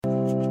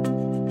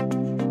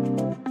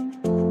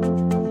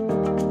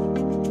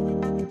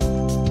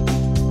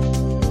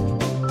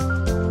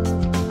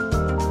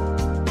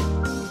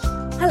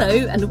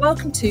Hello and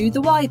welcome to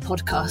The Why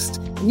podcast,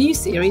 a new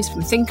series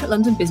from Think at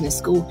London Business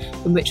School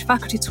in which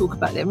faculty talk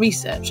about their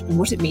research and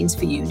what it means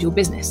for you and your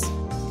business.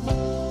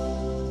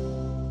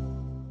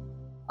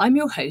 I'm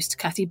your host,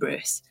 Cathy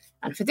Brewis,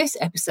 and for this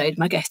episode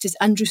my guest is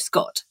Andrew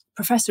Scott,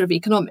 Professor of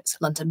Economics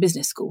at London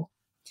Business School.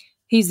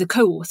 He's the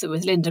co-author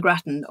with Linda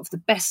Grattan of the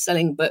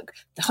best-selling book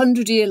The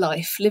 100-Year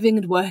Life, Living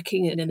and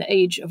Working in an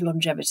Age of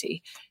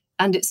Longevity,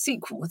 and its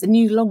sequel, The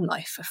New Long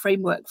Life, a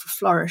framework for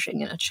flourishing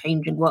in a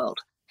changing world.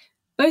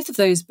 Both of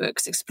those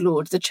books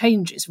explored the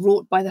changes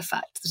wrought by the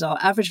fact that our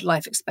average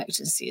life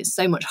expectancy is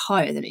so much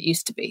higher than it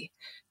used to be,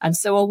 and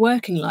so our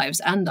working lives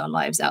and our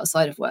lives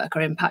outside of work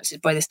are impacted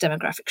by this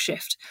demographic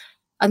shift.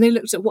 And they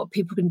looked at what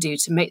people can do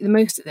to make the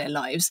most of their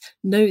lives,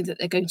 knowing that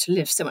they're going to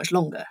live so much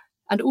longer,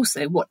 and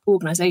also what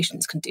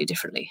organisations can do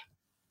differently.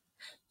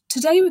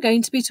 Today we're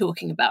going to be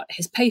talking about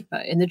his paper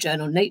in the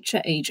journal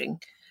Nature Aging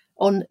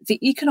on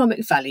the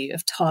economic value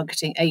of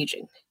targeting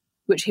ageing,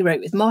 which he wrote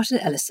with Martin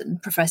Ellison,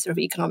 Professor of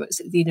Economics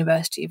at the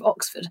University of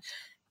Oxford,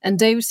 and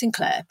David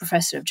Sinclair,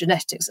 Professor of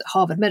Genetics at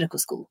Harvard Medical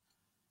School.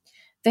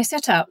 They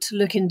set out to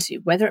look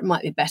into whether it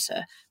might be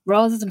better,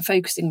 rather than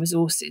focusing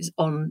resources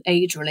on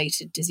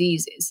age-related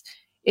diseases,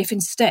 if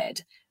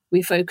instead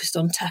we focused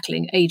on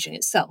tackling ageing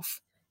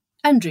itself.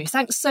 Andrew,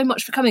 thanks so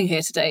much for coming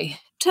here today.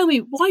 Tell me,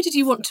 why did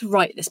you want to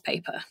write this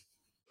paper?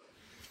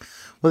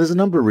 Well, there's a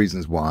number of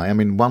reasons why. I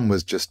mean, one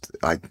was just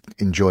I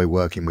enjoy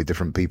working with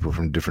different people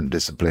from different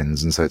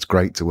disciplines. And so it's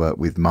great to work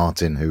with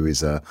Martin, who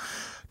is a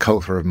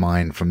co-author of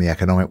mine from the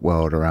economic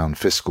world around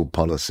fiscal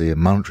policy and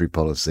monetary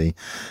policy.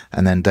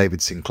 And then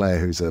David Sinclair,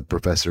 who's a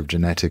professor of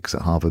genetics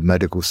at Harvard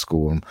Medical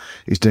School, and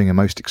he's doing a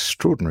most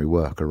extraordinary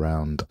work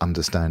around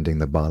understanding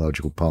the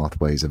biological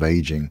pathways of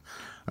aging,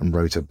 and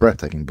wrote a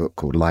breathtaking book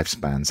called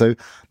Lifespan. So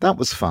that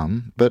was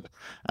fun. But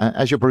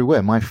as you're probably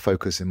aware, my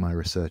focus in my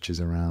research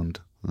is around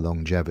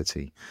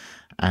longevity.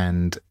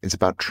 And it's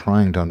about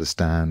trying to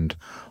understand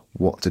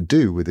what to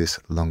do with this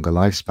longer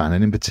lifespan,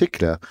 and in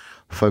particular,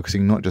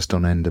 focusing not just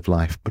on end of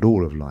life, but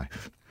all of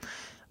life.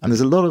 And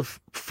there's a lot of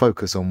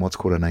focus on what's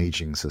called an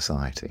aging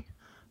society.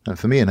 And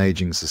for me, an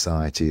aging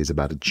society is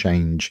about a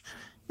change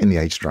in the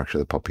age structure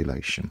of the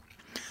population.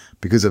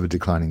 Because of a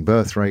declining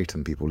birth rate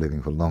and people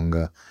living for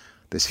longer,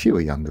 there's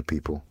fewer younger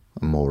people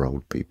and more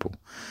old people.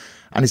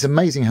 And it's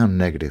amazing how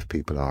negative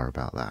people are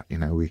about that. You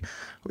know,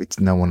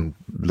 no one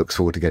looks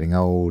forward to getting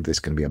old. There's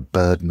going to be a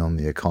burden on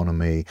the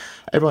economy.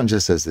 Everyone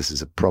just says this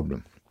is a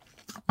problem.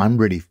 I'm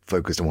really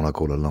focused on what I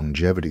call a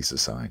longevity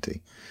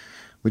society,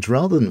 which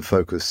rather than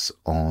focus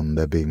on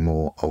there being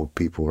more old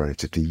people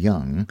relatively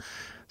young,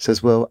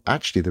 says, well,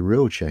 actually the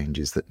real change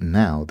is that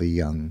now the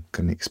young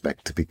can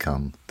expect to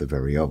become the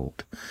very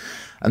old.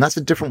 And that's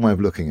a different way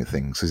of looking at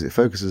things, because it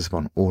focuses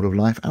upon all of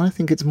life, and I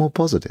think it's more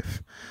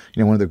positive.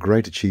 You know, one of the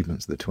great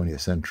achievements of the 20th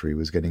century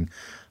was getting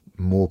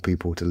more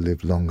people to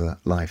live longer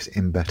lives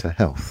in better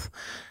health.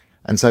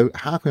 And so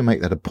how can we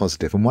make that a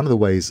positive? And one of the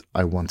ways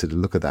I wanted to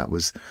look at that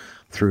was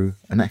through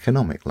an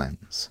economic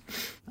lens.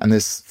 And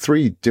there's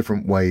three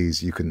different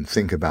ways you can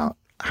think about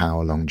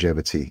how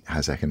longevity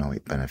has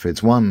economic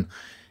benefits. One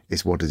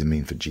is, what does it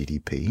mean for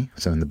GDP?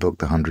 So in the book,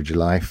 The 100-Year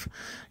Life,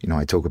 you know,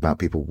 I talk about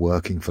people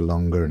working for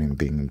longer and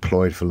being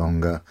employed for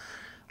longer.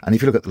 And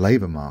if you look at the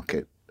labour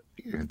market,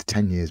 you know,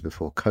 10 years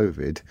before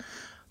COVID,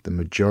 the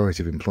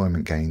majority of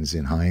employment gains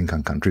in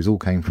high-income countries all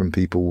came from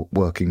people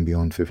working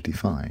beyond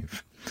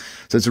 55.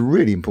 So it's a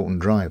really important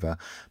driver.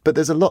 But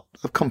there's a lot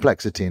of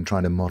complexity in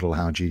trying to model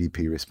how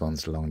GDP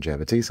responds to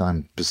longevity, so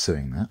I'm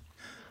pursuing that.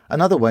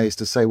 Another way is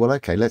to say, well,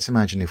 okay, let's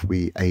imagine if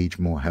we age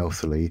more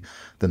healthily,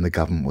 then the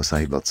government will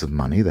save lots of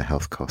money, the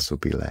health costs will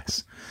be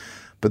less.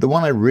 But the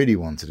one I really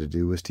wanted to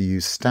do was to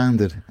use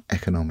standard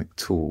economic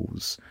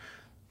tools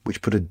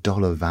which put a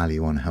dollar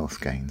value on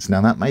health gains. Now,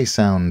 that may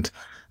sound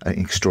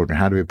extraordinary.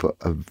 How do we put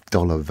a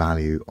dollar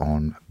value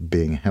on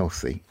being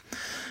healthy?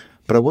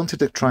 But I wanted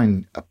to try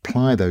and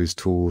apply those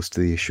tools to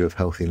the issue of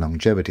healthy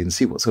longevity and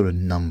see what sort of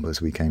numbers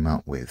we came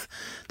up with,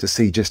 to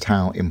see just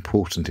how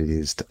important it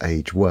is to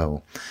age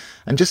well.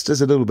 And just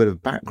as a little bit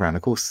of background,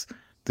 of course,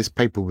 this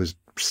paper was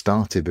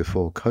started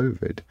before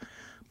COVID,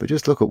 but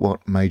just look at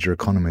what major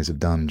economies have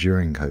done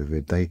during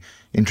COVID. They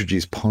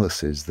introduced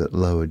policies that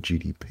lowered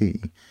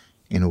GDP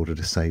in order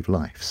to save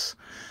lives.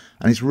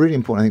 And it's really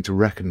important, I think, to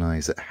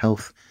recognise that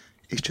health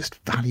is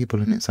just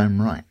valuable in its own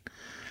right.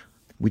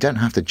 We don't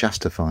have to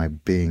justify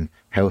being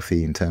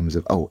healthy in terms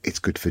of, oh, it's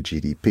good for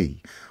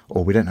GDP,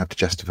 or we don't have to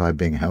justify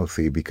being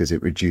healthy because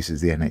it reduces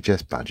the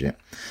NHS budget.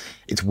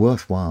 It's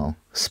worthwhile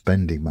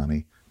spending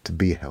money to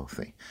be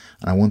healthy.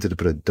 And I wanted to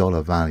put a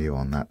dollar value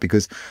on that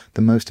because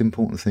the most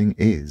important thing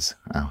is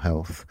our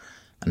health.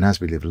 And as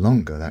we live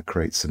longer, that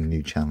creates some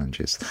new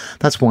challenges.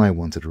 That's why I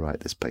wanted to write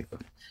this paper.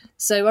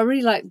 So I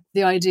really like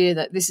the idea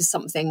that this is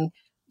something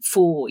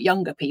for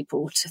younger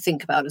people to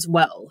think about as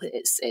well.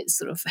 It's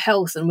sort of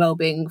health and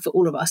well-being for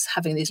all of us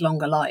having these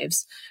longer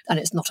lives, and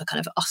it's not a kind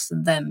of us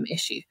and them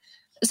issue.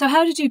 So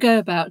how did you go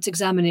about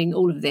examining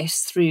all of this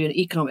through an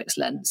economics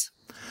lens?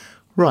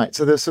 Right,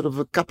 so there's sort of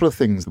a couple of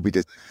things that we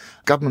did.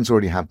 Governments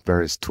already have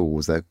various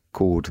tools. They're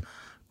called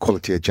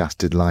quality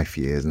adjusted life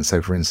years. And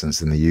so, for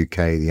instance, in the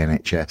UK, the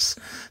NHS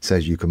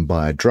says you can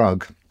buy a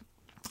drug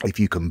if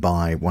you can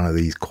buy one of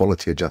these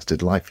quality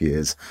adjusted life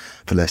years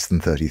for less than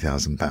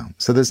 £30,000.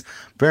 So there's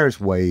various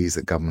ways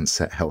that governments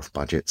set health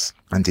budgets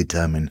and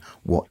determine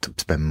what to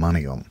spend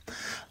money on.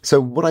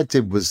 So what I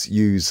did was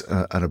use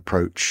an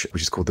approach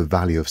which is called the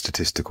value of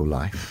statistical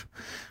life,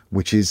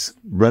 which is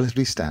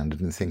relatively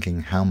standard in thinking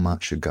how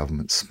much should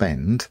government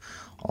spend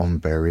on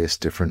various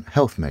different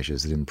health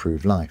measures that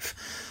improve life.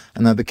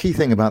 And now the key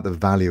thing about the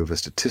value of a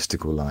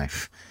statistical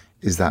life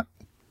is that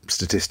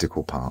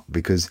statistical part,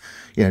 because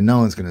no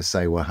one's going to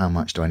say, well, how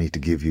much do I need to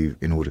give you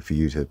in order for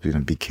you to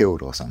be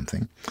killed or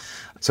something.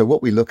 So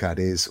what we look at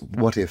is,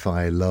 what if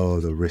I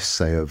lower the risk,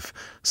 say, of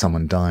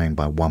someone dying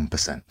by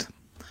 1%?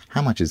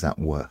 How much is that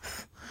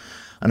worth?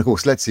 And of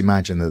course, let's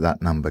imagine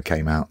that number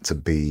came out to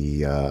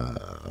be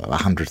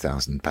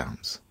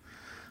 £100,000.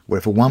 Well,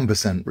 if a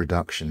 1%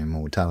 reduction in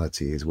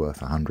mortality is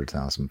worth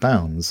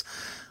 £100,000,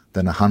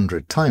 then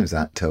 100 times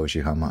that tells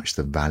you how much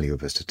the value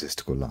of a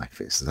statistical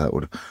life is. So that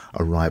would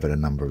arrive at a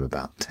number of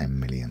about 10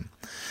 million.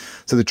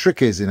 So the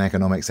trick is in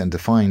economics then to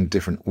find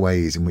different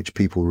ways in which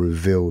people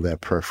reveal their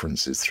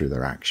preferences through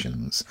their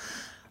actions.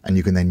 And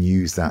you can then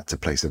use that to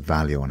place a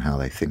value on how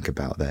they think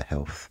about their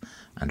health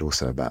and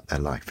also about their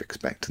life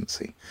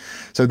expectancy.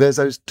 So there's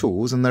those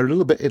tools, and they're a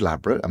little bit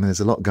elaborate. I mean, there's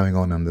a lot going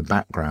on in the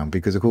background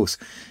because, of course,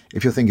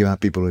 if you're thinking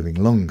about people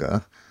living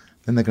longer,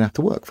 then they're going to have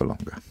to work for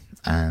longer.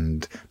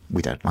 And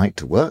we don't like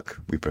to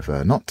work, we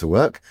prefer not to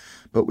work,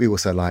 but we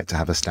also like to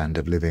have a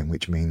standard of living,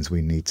 which means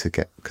we need to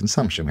get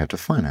consumption, we have to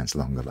finance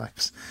longer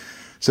lives.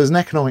 So there's an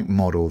economic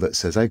model that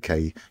says,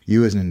 okay,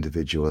 you as an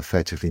individual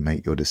effectively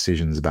make your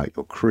decisions about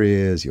your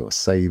careers, your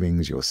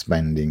savings, your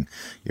spending,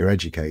 your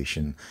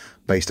education,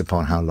 based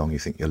upon how long you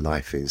think your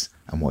life is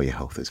and what your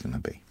health is going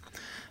to be.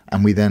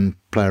 And we then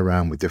play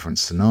around with different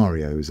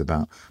scenarios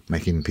about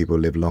making people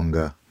live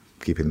longer,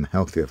 keeping them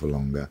healthier for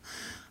longer,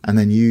 and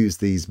then use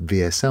these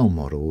VSL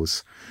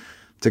models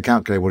to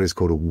calculate what is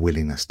called a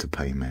willingness to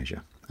pay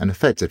measure. And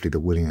effectively, the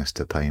willingness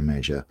to pay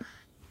measure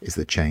is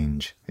the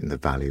change in the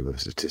value of a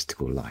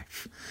statistical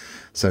life.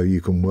 So you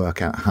can work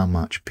out how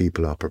much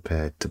people are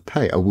prepared to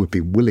pay, or would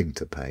be willing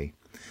to pay,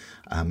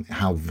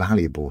 how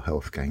valuable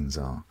health gains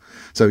are.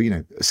 So,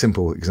 a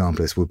simple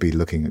example of this would be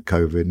looking at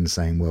COVID and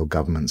saying, well,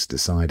 governments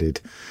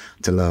decided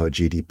to lower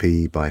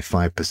GDP by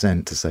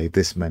 5% to save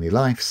this many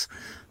lives.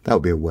 That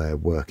would be a way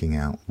of working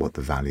out what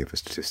the value of a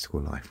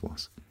statistical life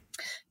was.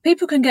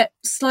 People can get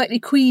slightly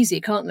queasy,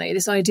 can't they?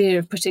 This idea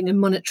of putting a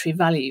monetary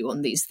value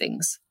on these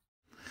things.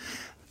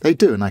 They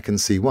do, and I can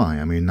see why.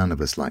 I mean, none of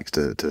us likes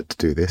to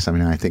do this. I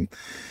mean, I think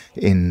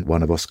in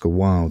one of Oscar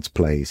Wilde's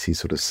plays, he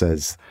sort of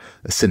says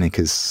a cynic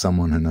is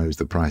someone who knows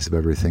the price of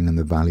everything and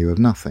the value of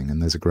nothing,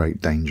 and there's a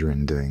great danger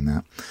in doing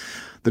that.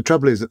 The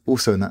trouble is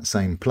also in that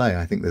same play,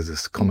 I think there's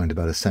this comment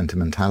about a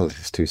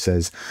sentimentalist who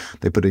says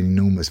they put an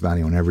enormous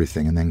value on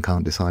everything and then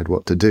can't decide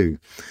what to do.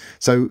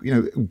 So,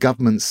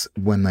 governments,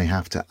 when they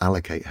have to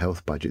allocate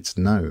health budgets,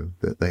 know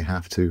that they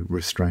have to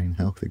restrain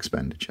health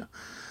expenditure.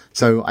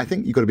 So I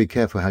think you've got to be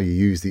careful how you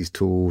use these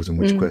tools and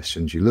which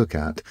questions you look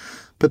at,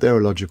 but they're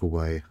a logical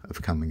way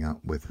of coming up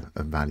with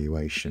a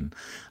valuation.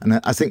 And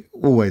I think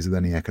always with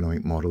any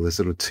economic model, there's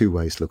sort of two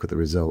ways to look at the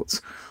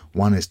results.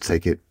 One is to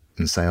take it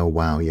and say, oh,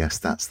 wow, yes,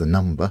 that's the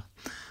number.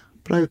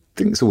 But I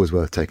think it's always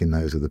worth taking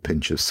those with a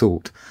pinch of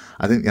salt.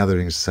 I think the other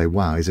thing is to say,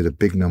 wow, is it a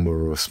big number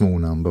or a small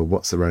number?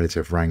 What's the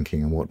relative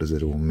ranking and what does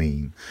it all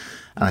mean?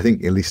 And I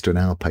think, at least in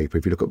our paper,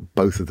 if you look at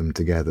both of them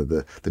together,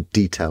 the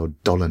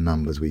detailed dollar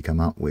numbers we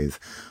come up with,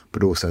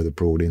 but also the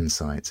broad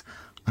insights,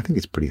 I think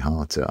it's pretty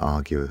hard to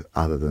argue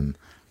other than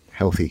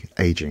healthy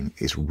aging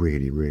is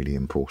really, really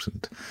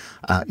important.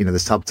 The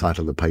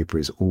subtitle of the paper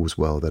is All's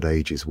Well That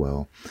Ages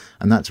Well.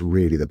 And that's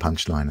really the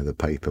punchline of the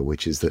paper,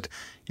 which is that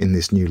in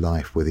this new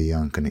life where the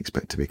young can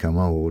expect to become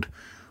old,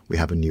 we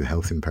have a new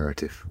health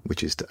imperative,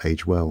 which is to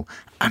age well.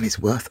 And it's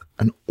worth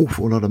an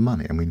awful lot of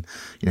money. I mean,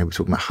 we're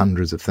talking about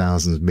hundreds of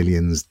thousands,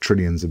 millions,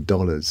 trillions of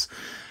dollars.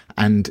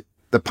 And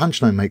the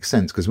punchline makes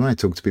sense because when I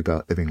talk to people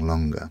about living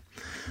longer,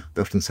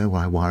 they often say,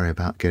 well, I worry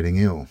about getting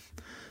ill.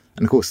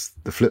 And of course,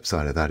 the flip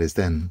side of that is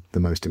then the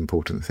most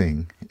important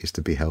thing is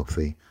to be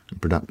healthy and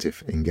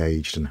productive,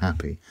 engaged and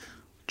happy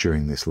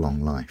during this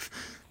long life,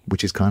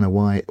 which is kind of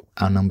why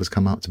our numbers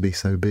come out to be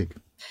so big.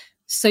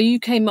 So you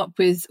came up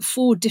with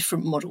 4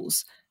 different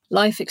models: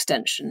 life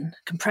extension,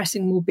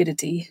 compressing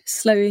morbidity,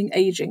 slowing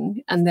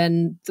aging, and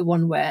then the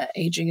one where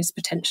aging is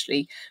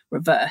potentially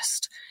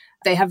reversed.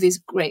 They have these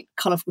great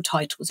colourful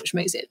titles, which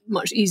makes it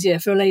much easier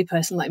for a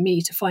layperson like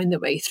me to find their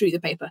way through the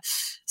paper.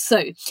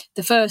 So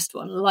the first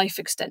one, life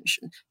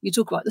extension, you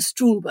talk about the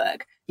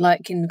Struhlberg,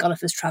 like in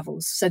Gulliver's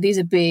Travels. So these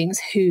are beings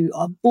who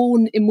are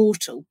born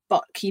immortal,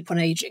 but keep on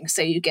aging.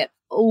 So you get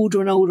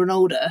older and older and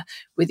older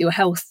with your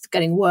health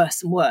getting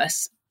worse and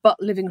worse,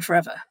 but living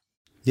forever.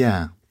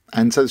 Yeah.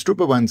 And so the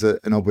Struhlberg one's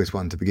an obvious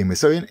one to begin with.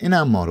 So in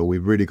our model,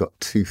 we've really got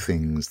 2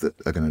 things that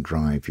are going to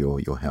drive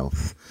your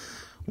health.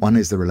 One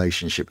is the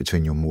relationship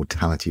between your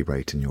mortality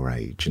rate and your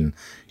age. And,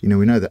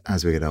 we know that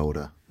as we get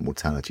older,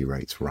 mortality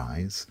rates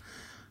rise.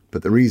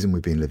 But the reason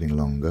we've been living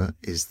longer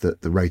is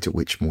that the rate at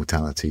which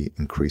mortality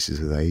increases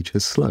with age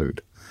has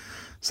slowed,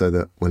 so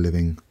that we're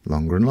living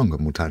longer and longer.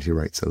 Mortality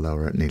rates are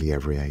lower at nearly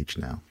every age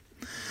now.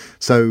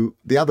 So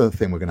the other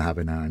thing we're going to have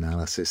in our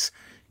analysis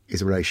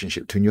is a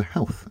relationship between your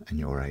health and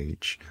your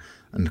age.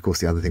 And of course,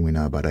 the other thing we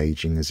know about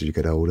aging is as you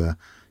get older,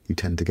 you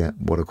tend to get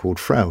what are called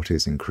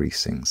frailties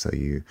increasing. So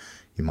you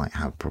might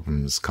have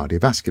problems,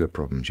 cardiovascular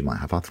problems, you might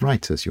have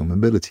arthritis, your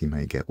mobility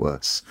may get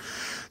worse.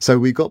 So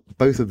we've got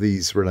both of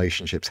these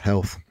relationships,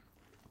 health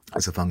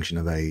as a function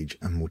of age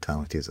and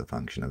mortality as a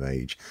function of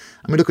age.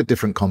 And we look at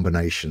different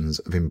combinations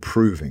of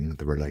improving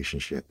the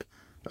relationship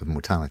of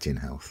mortality and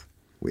health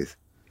with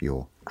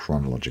your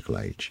chronological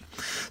age.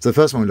 So the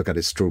first one we look at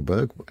is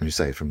Strulberg, and you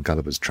say from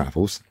Gulliver's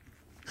Travels.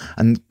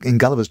 And in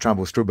Gulliver's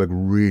Travels, Strulberg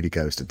really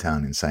goes to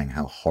town in saying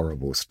how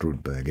horrible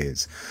Strulberg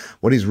is.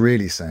 What he's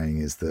really saying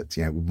is that,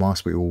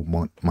 whilst we all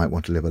might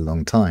want to live a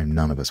long time,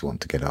 none of us want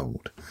to get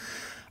old.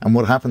 And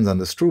what happens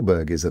under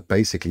Strulberg is that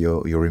basically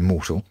you're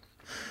immortal,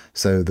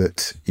 so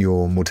that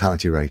your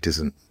mortality rate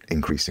isn't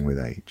increasing with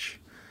age.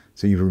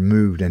 So you've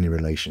removed any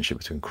relationship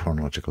between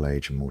chronological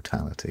age and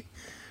mortality.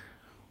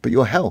 But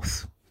your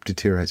health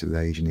deteriorates with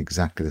age in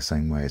exactly the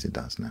same way as it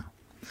does now.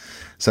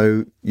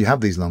 So you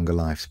have these longer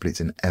lives, but it's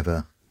an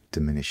ever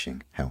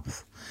diminishing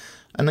health.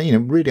 And,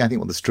 really, I think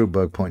what the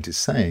Strulberg point is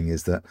saying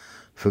is that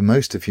for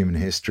most of human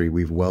history,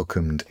 we've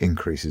welcomed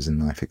increases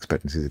in life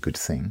expectancy as a good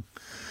thing.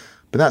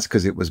 But that's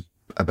because it was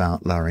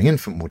about lowering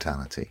infant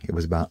mortality. It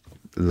was about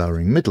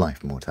lowering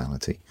midlife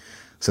mortality.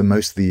 So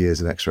most of the years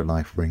of extra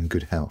life were in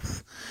good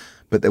health.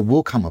 But there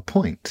will come a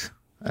point,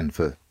 and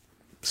for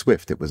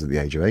Swift it was at the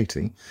age of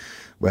 80,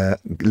 where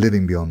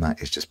living beyond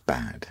that is just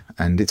bad.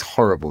 And it's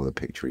horrible, the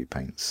picture he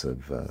paints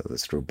of the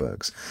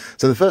Strulbergs.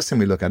 So the first thing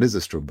we look at is the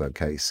Strulberg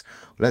case.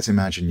 Let's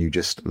imagine you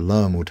just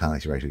lower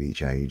mortality rate at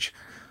each age,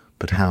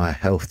 but how our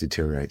health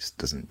deteriorates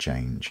doesn't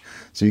change.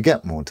 So you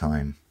get more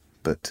time,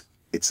 but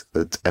it's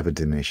ever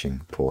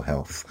diminishing poor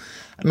health.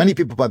 And many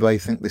people, by the way,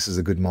 think this is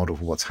a good model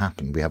for what's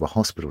happened. We have a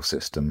hospital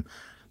system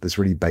that's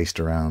really based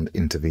around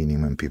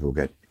intervening when people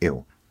get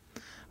ill,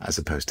 as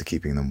opposed to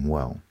keeping them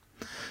well.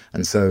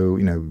 And so,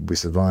 we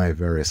survive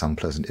various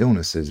unpleasant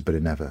illnesses, but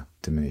in ever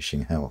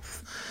diminishing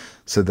health.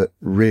 So that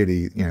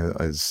really,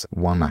 as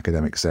one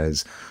academic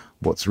says,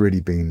 what's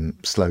really been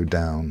slowed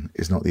down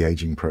is not the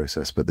aging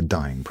process, but the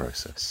dying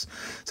process.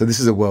 So this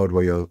is a world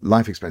where your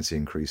life expectancy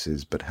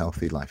increases, but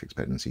healthy life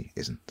expectancy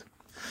isn't.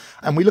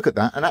 And we look at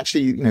that, and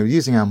actually,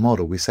 using our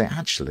model, we say,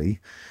 actually,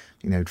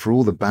 for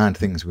all the bad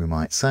things we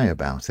might say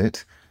about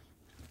it,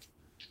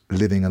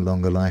 living a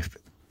longer life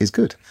is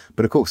good.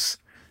 But of course,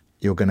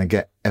 you're going to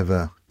get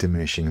ever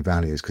diminishing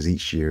values because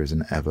each year is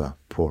an ever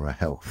poorer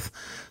health.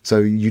 So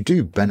you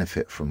do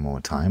benefit from more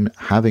time.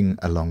 Having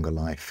a longer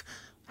life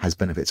has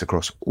benefits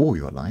across all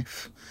your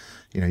life.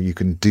 You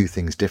can do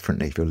things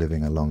differently if you're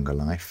living a longer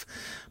life.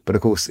 But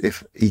of course,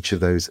 if each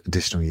of those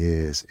additional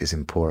years is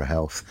in poorer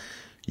health,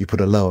 you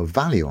put a lower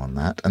value on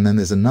that. And then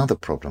there's another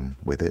problem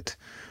with it,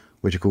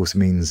 which of course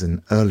means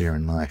earlier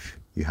in life,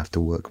 you have to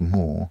work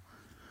more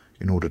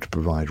in order to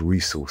provide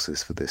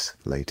resources for this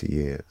later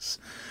years.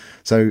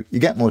 So you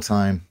get more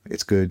time,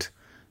 it's good.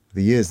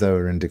 The years, though,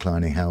 are in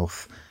declining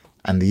health,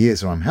 and the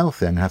years where I'm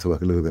healthy, I'm going to have to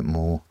work a little bit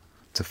more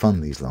to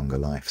fund these longer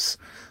lives.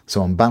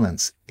 So on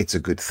balance, it's a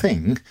good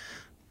thing,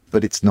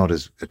 but it's not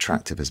as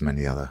attractive as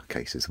many other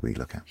cases we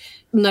look at.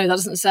 No, that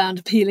doesn't sound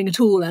appealing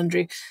at all,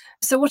 Andrew.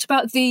 So what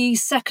about the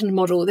second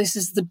model? This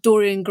is the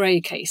Dorian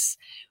Gray case,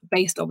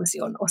 based obviously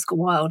on Oscar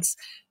Wilde's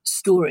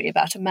story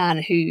about a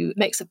man who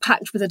makes a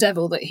pact with the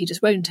devil that he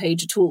just won't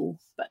age at all.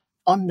 But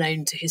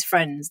unknown to his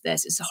friends,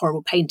 there's this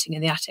horrible painting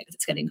in the attic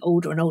that's getting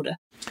older and older.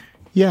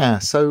 Yeah,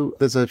 so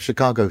there's a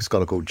Chicago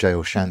scholar called Jay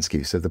Olshansky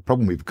who said the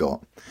problem we've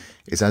got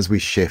is as we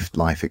shift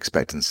life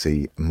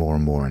expectancy more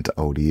and more into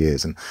older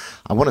years. And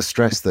I want to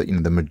stress that,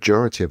 the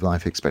majority of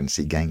life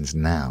expectancy gains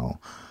now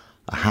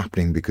are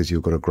happening because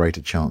you've got a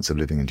greater chance of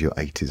living into your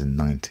 80s and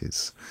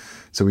 90s.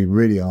 So we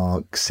really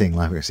are seeing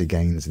life expectancy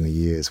gains in the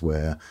years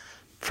where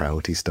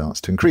frailty starts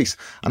to increase.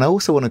 And I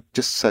also want to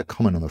just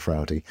comment on the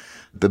frailty.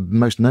 The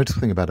most noticeable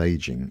thing about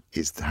aging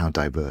is how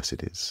diverse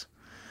it is.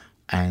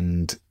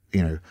 And,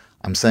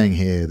 I'm saying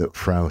here that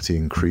frailty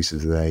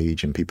increases with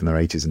age and people in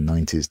their 80s and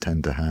 90s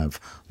tend to have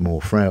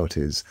more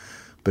frailties.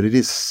 But it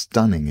is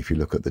stunning if you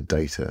look at the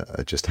data,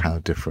 just how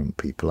different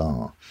people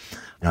are.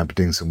 I've been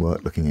doing some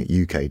work looking at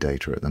UK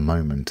data at the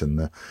moment, and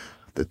the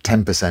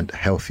 10%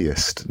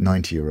 healthiest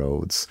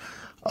 90-year-olds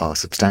are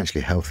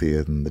substantially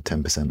healthier than the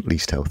 10%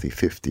 least healthy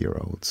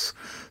 50-year-olds.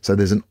 So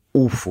there's an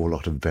awful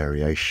lot of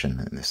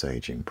variation in this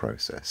aging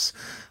process.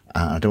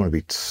 I don't want to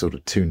be sort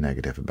of too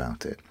negative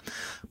about it.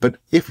 But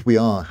if we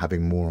are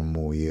having more and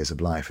more years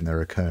of life and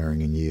they're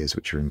occurring in years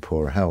which are in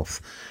poorer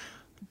health,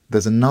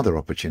 there's another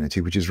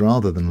opportunity, which is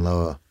rather than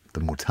lower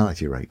the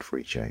mortality rate for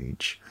each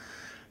age,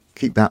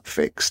 keep that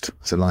fixed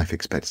so life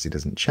expectancy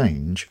doesn't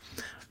change,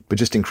 but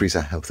just increase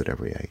our health at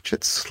every age.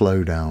 Let's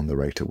slow down the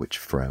rate at which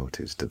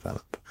frailties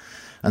develop.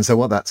 And so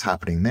what that's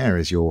happening there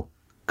is you're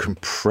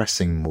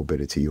compressing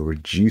morbidity, you're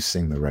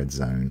reducing the red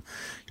zone.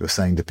 You're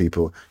saying to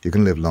people, you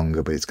can live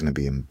longer, but it's going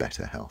to be in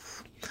better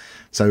health.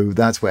 So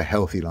that's where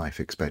healthy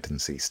life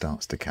expectancy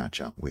starts to catch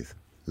up with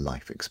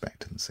life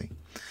expectancy.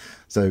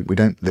 So we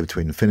don't live to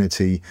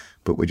infinity,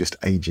 but we're just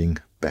aging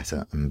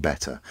better and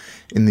better.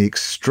 In the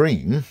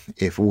extreme,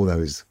 if all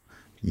those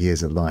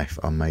years of life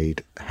are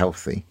made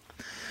healthy,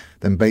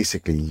 then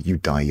basically you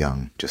die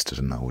young, just at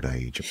an old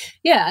age.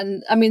 Yeah,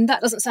 and I mean,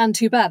 that doesn't sound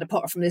too bad,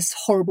 apart from this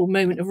horrible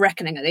moment of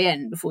reckoning at the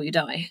end before you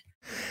die.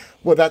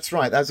 Well, that's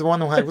right. That's the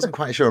one I wasn't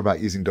quite sure about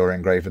using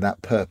Dorian Gray for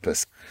that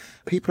purpose.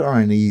 People are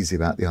uneasy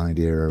about the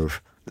idea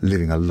of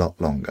living a lot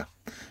longer.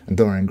 And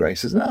Dorian Gray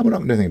says, no, we're not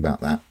going to do anything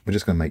about that. We're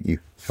just going to make you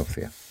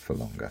healthier for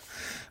longer.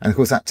 And of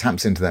course, that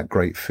taps into that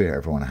great fear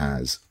everyone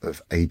has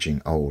of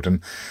aging old.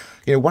 And,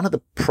 you know, one of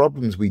the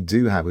problems we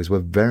do have is we're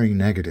very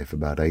negative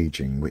about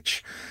aging,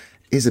 which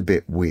is a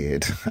bit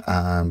weird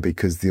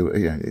because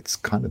it's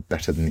kind of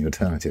better than the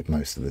alternative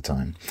most of the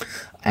time.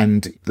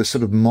 And the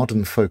sort of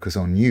modern focus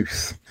on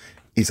youth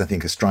is, I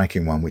think, a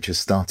striking one, which has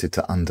started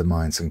to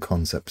undermine some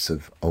concepts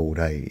of old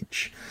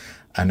age.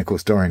 And of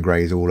course, Dorian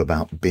Gray is all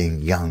about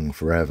being young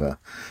forever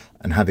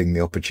and having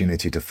the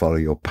opportunity to follow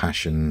your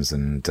passions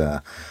and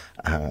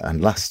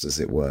lust, as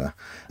it were.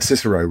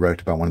 Cicero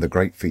wrote about one of the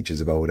great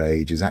features of old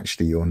age is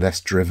actually you're less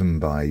driven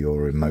by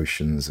your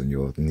emotions and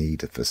your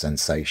need for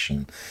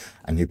sensation,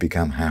 and you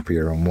become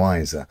happier and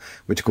wiser,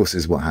 which of course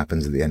is what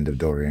happens at the end of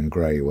Dorian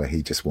Gray, where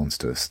he just wants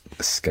to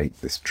escape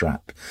this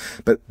trap.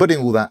 But putting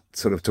all that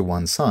sort of to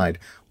one side,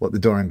 what the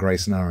Dorian Gray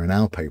scenario in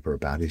our paper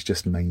about is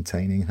just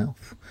maintaining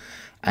health.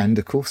 And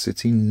of course,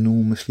 it's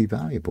enormously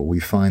valuable.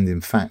 We find,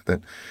 in fact, that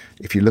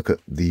if you look at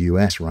the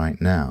US right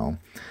now,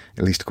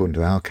 at least according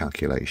to our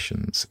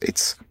calculations,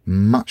 it's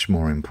much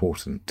more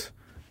important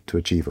to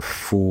achieve a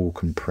full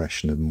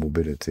compression of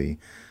morbidity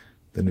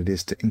than it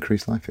is to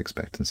increase life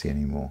expectancy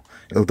anymore.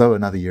 Although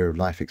another year of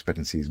life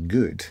expectancy is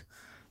good,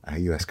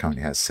 US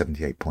currently has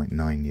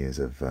 78.9 years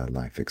of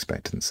life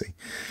expectancy.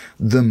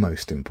 The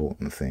most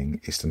important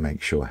thing is to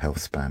make sure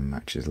health span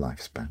matches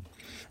lifespan.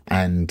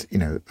 And, you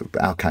know,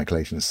 our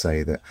calculations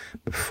say that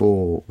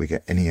before we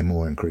get any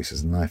more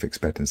increases in life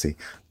expectancy,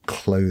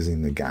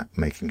 closing the gap,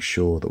 making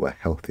sure that we're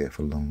healthier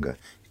for longer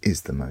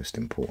is the most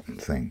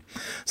important thing.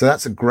 So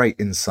that's a great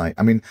insight.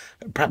 I mean,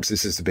 perhaps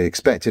this is to be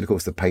expected. Of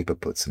course, the paper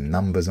puts some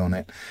numbers on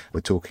it.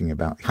 We're talking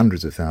about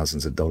hundreds of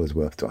thousands of dollars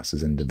worth to us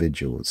as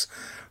individuals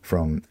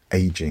from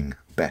aging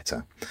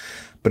better.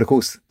 But of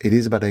course, it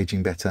is about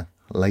aging better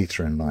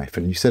later in life.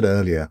 And you said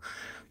earlier,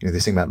 you know,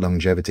 this thing about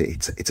longevity,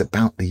 it's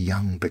about the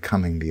young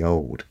becoming the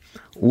old.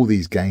 All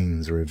these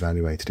gains are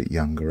evaluated at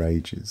younger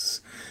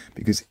ages.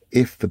 Because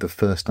if for the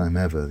first time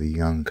ever the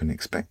young can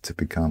expect to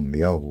become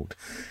the old,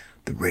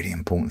 the really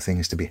important thing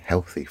is to be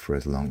healthy for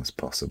as long as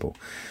possible.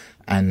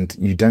 And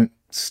you don't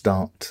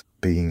start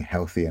being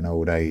healthy in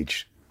old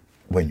age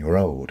when you're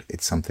old.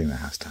 It's something that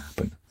has to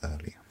happen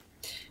earlier.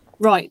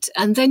 Right,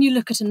 and then you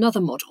look at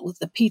another model,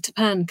 the Peter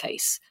Pan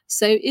case.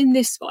 So in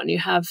this one, you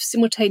have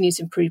simultaneous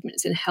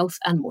improvements in health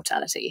and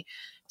mortality.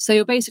 So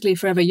you're basically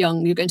forever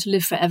young, you're going to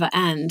live forever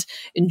and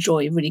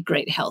enjoy really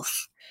great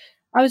health.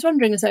 I was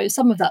wondering, so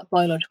some of that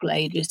biological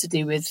age is to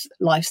do with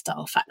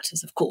lifestyle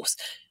factors, of course,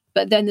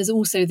 but then there's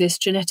also this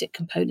genetic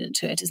component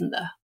to it, isn't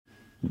there?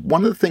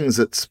 One of the things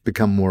that's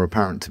become more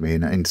apparent to me,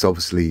 and it's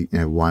obviously, you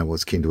know, why I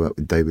was keen to work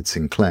with David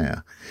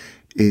Sinclair,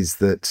 is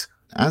that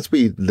as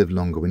we live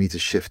longer, we need to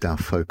shift our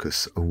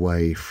focus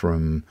away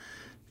from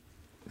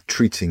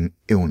treating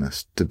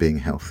illness to being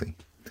healthy.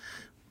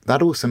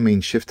 That also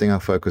means shifting our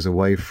focus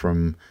away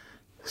from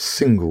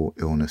single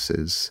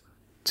illnesses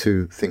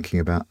to thinking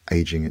about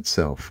aging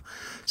itself.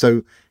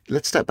 So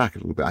let's step back a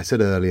little bit. I said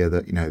earlier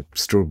that, you know,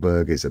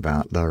 Stulberg is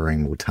about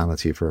lowering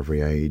mortality for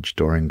every age.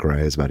 Dorian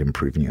Gray is about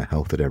improving your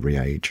health at every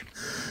age.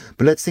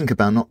 But let's think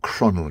about not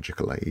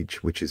chronological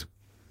age, which is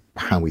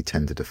how we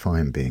tend to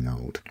define being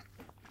old,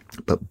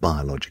 but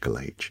biological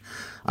age.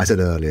 I said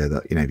earlier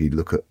that, you know, if you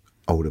look at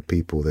older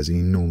people, there's an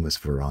enormous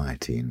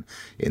variety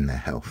in their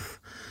health.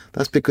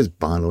 That's because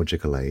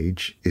biological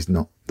age is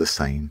not the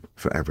same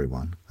for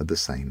everyone at the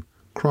same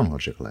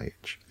chronological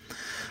age.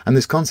 And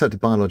this concept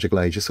of biological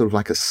age is sort of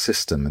like a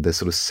system, and there's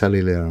sort of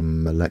cellular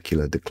and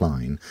molecular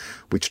decline,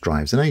 which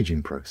drives an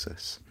aging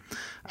process.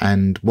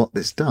 And what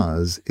this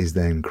does is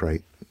then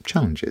create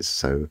challenges.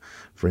 So,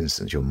 for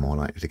instance, you're more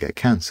likely to get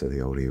cancer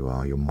the older you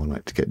are. You're more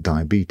likely to get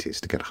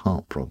diabetes, to get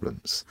heart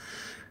problems.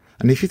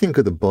 And if you think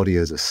of the body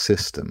as a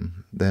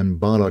system, then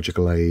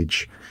biological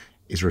age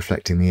is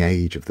reflecting the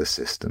age of the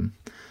system.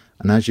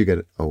 And as you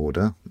get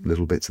older,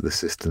 little bits of the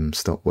system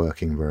stop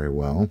working very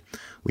well,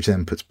 which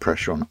then puts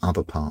pressure on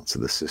other parts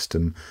of the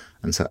system,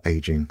 and so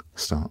aging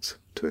starts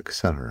to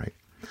accelerate.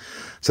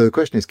 So the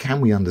question is,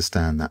 can we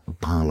understand that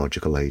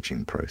biological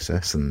aging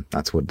process? And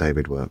that's what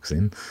David works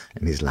in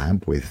his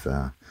lab with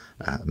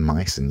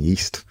mice and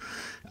yeast.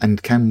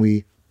 And can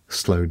we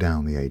slow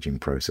down the aging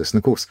process? And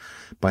of course,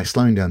 by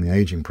slowing down the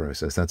aging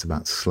process, that's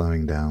about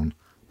slowing down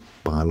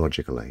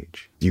biological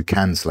age. You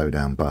can slow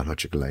down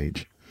biological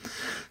age.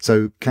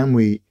 So can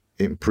we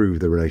improve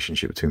the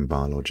relationship between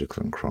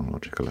biological and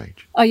chronological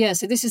age. Oh, yeah.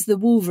 So this is the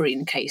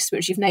Wolverine case,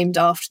 which you've named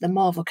after the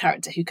Marvel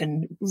character who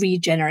can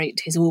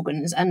regenerate his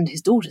organs and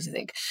his daughters, I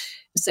think.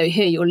 So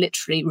here you're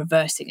literally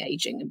reversing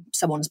aging.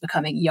 Someone's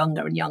becoming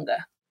younger and younger.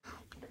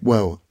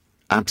 Well,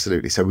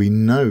 absolutely. So we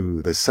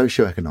know the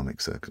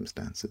socioeconomic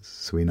circumstances.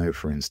 So we know,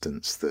 for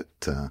instance,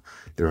 that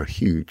there are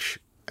huge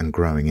and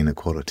growing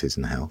inequalities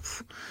in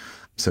health.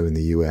 So in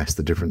the US,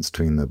 the difference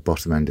between the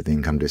bottom end of the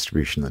income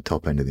distribution and the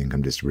top end of the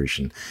income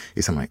distribution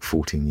is something like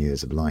 14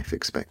 years of life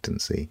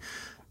expectancy.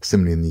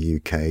 Similarly, in the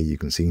UK, you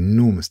can see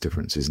enormous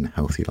differences in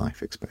healthy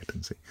life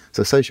expectancy.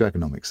 So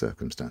socioeconomic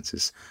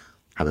circumstances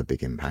have a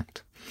big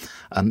impact.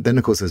 Then,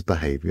 of course, there's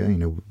behaviour.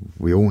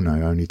 We all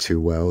know only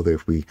too well that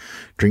if we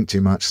drink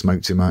too much,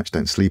 smoke too much,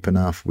 don't sleep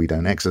enough, we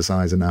don't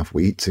exercise enough,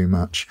 we eat too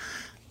much,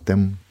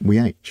 then we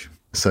age.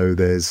 So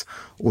there's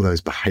all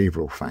those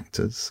behavioural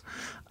factors.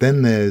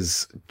 Then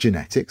there's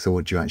genetics, or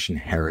what you actually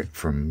inherit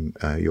from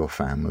your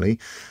family,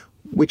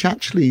 which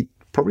actually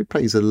probably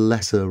plays a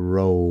lesser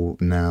role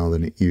now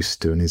than it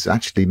used to, and is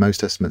actually,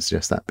 most estimates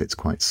suggest that bit's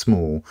quite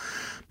small.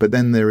 But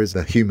then there is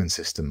the human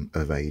system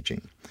of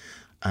ageing.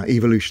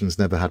 Evolution's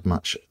never had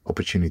much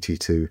opportunity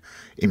to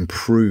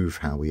improve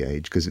how we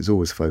age because it's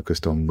always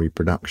focused on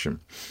reproduction.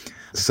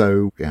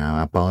 So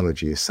our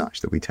biology is such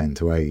that we tend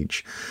to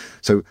age.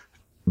 So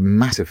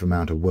massive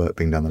amount of work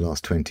being done the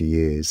last 20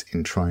 years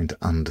in trying to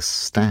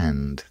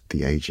understand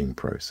the aging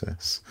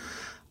process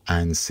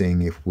and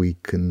seeing if we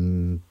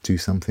can do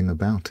something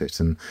about it.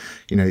 And,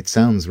 it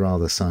sounds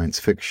rather science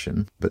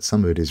fiction, but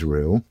some of it is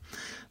real.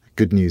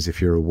 Good news if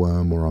you're a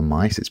worm or a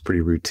mice, it's pretty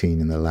routine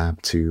in the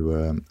lab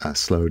to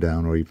slow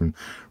down or even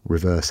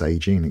reverse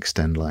aging and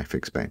extend life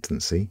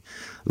expectancy.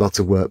 Lots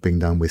of work being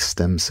done with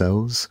stem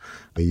cells.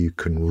 You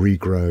can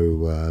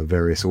regrow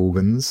various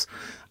organs.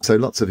 So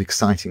lots of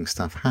exciting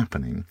stuff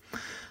happening.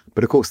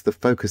 But of course, the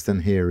focus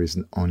then here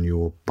is on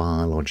your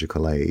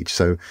biological age.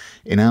 So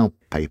in our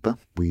paper,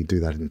 we do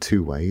that in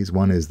two ways.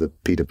 One is the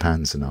Peter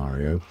Pan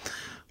scenario,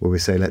 where we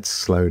say, let's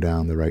slow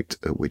down the rate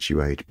at which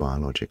you age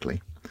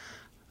biologically.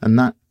 And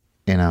that,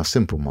 in our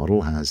simple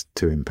model, has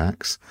two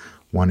impacts.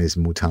 One is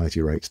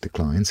mortality rates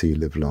decline, so you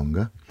live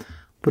longer,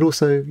 but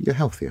also you're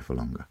healthier for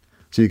longer.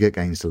 So you get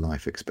gains to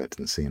life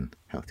expectancy and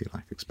healthy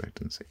life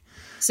expectancy.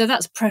 So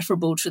that's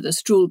preferable to the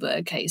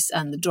Struhlberg case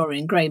and the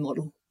Dorian Gray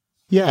model.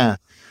 Yeah.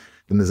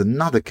 And there's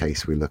another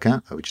case we look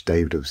at, which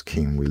David was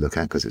keen we look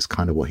at because it's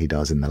kind of what he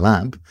does in the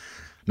lab.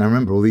 Now,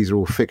 remember, all these are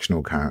all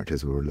fictional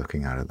characters we're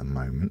looking at the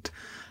moment.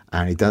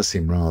 And it does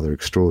seem rather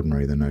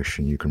extraordinary, the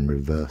notion you can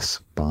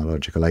reverse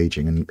biological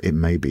aging, and it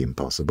may be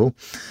impossible.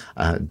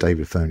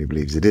 David firmly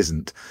believes it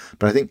isn't.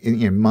 But I think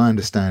my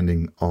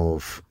understanding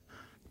of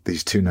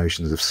these two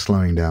notions of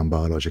slowing down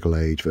biological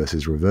age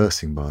versus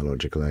reversing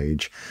biological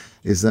age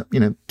is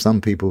that,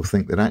 some people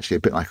think that actually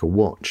a bit like a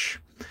watch,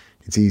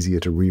 it's easier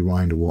to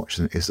rewind a watch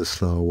than it is to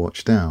slow a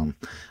watch down.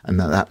 And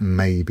that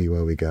may be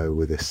where we go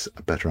with this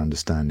better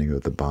understanding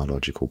of the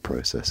biological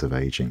process of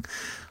aging.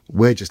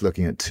 We're just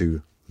looking at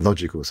two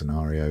logical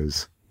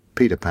scenarios.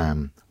 Peter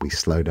Pan, we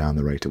slow down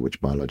the rate at which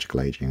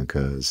biological aging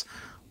occurs.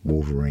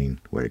 Wolverine,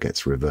 where it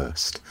gets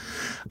reversed.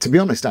 To be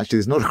honest, actually,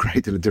 there's not a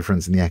great deal of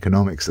difference in the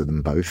economics of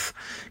them both,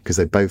 because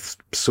they both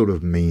sort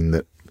of mean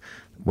that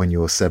when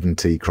you're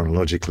 70,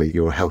 chronologically,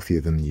 you're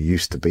healthier than you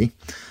used to be.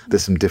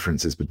 There's some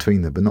differences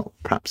between them, but not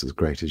perhaps as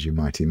great as you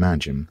might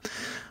imagine.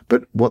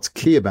 But what's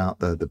key about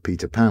the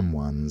Peter Pan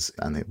ones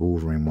and the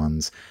Wolverine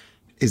ones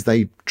is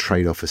they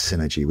trade off a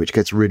synergy, which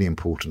gets really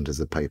important as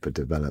the paper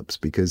develops,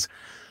 because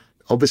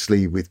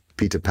obviously with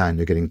Peter Pan,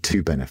 you're getting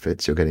two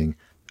benefits. You're getting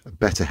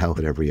better health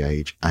at every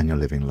age, and you're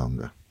living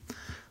longer.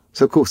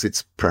 So, of course,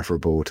 it's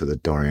preferable to the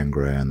Dorian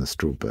Gray and the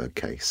Struhlberg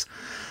case.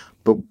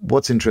 But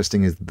what's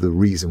interesting is the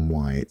reason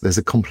why. There's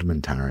a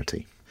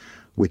complementarity,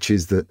 which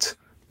is that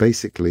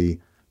basically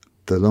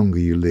the longer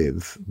you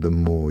live, the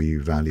more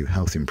you value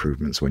health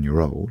improvements when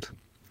you're old.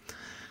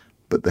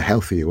 But the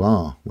healthier you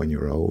are when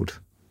you're old,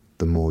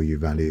 the more you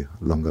value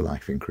longer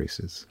life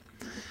increases.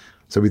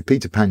 So with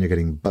Peter Pan, you're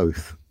getting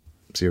both.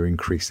 So you're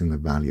increasing the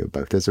value of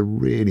both. There's a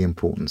really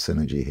important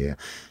synergy here.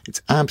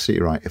 It's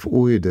absolutely right. If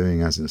all you're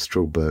doing, as in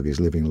Struhlberg, is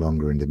living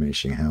longer and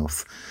diminishing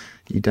health,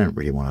 you don't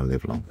really want to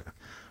live longer.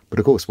 But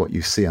of course, what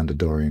you see under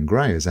Dorian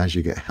Gray is as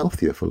you get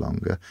healthier for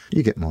longer,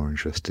 you get more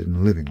interested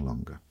in living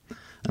longer.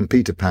 And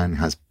Peter Pan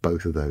has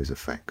both of those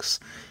effects.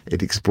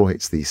 It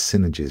exploits these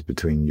synergies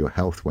between your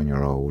health when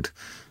you're old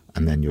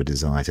and then your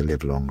desire to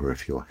live longer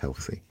if you're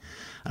healthy.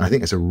 And I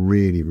think it's a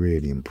really,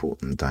 really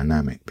important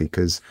dynamic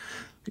because,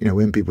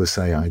 when people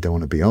say, I don't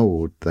want to be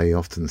old, they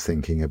often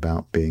thinking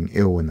about being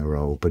ill when they're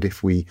old. But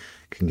if we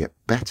can get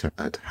better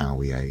at how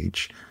we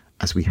age,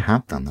 as we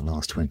have done the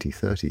last 20,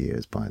 30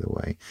 years, by the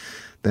way,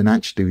 then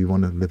actually we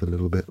want to live a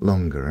little bit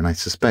longer. And I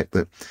suspect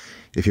that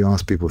if you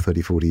asked people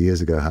 30, 40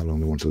 years ago how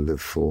long they want to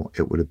live for,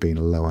 it would have been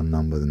a lower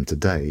number than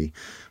today.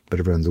 But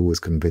everyone's always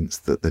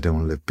convinced that they don't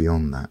want to live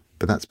beyond that.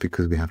 But that's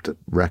because we have to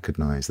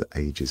recognise that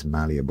age is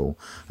malleable,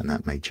 and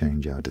that may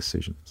change our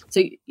decisions.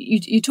 So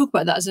you talk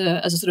about that as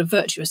a sort of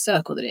virtuous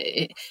circle,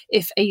 that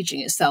if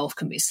ageing itself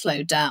can be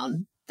slowed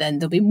down, then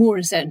there'll be more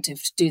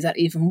incentive to do that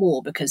even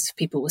more, because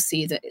people will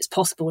see that it's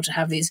possible to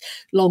have these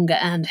longer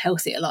and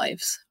healthier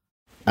lives.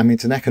 I mean,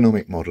 it's an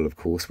economic model, of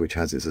course, which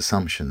has its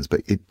assumptions,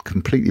 but it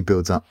completely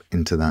builds up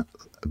into that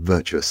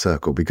virtuous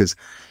circle, because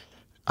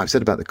I've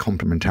said about the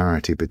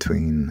complementarity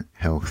between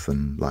health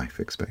and life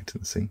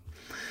expectancy.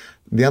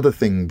 The other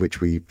thing which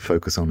we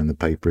focus on in the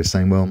paper is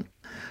saying, well,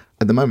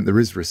 at the moment there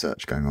is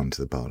research going on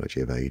into the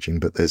biology of aging,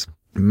 but there's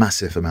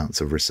massive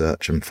amounts of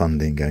research and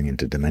funding going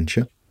into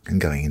dementia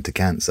and going into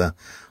cancer,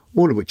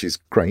 all of which is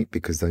great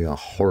because they are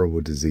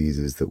horrible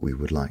diseases that we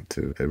would like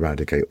to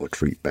eradicate or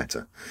treat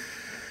better.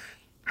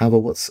 However,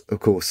 what's, of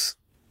course,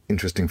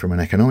 interesting from an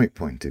economic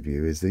point of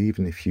view is that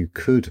even if you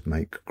could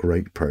make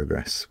great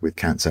progress with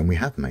cancer, and we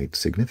have made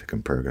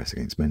significant progress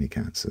against many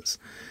cancers,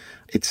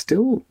 it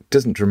still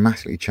doesn't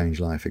dramatically change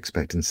life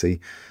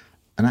expectancy,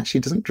 and actually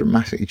doesn't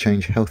dramatically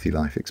change healthy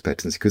life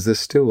expectancy, because there's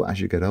still,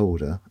 as you get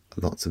older,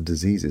 lots of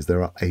diseases.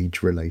 There are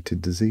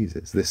age-related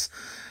diseases. This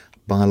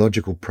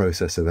biological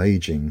process of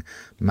aging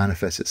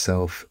manifests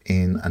itself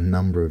in a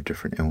number of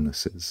different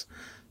illnesses.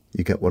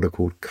 You get what are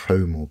called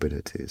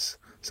comorbidities.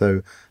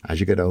 So as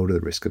you get older, the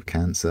risk of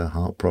cancer,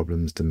 heart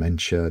problems,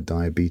 dementia,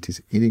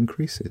 diabetes, it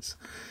increases.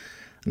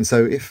 And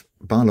so if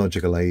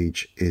biological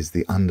age is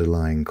the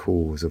underlying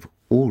cause of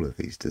all of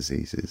these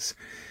diseases,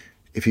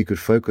 if you could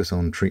focus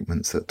on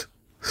treatments that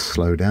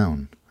slow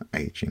down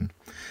aging,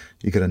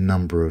 you get a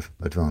number of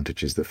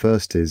advantages. The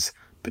first is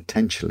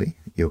potentially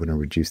you're going to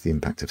reduce the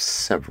impact of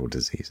several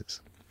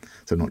diseases,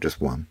 so not just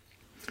one.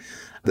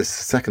 The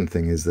second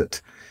thing is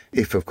that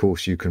if, of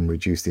course, you can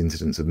reduce the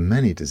incidence of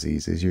many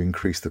diseases, you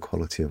increase the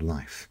quality of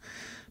life.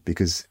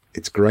 Because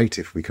it's great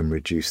if we can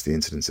reduce the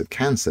incidence of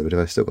cancer, but if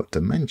I've still got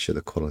dementia,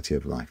 the quality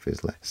of life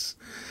is less.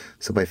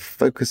 So by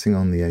focusing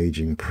on the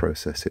aging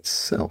process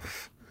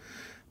itself,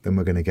 then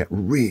we're going to get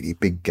really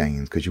big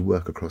gains, because you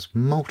work across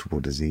multiple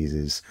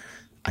diseases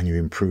and you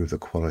improve the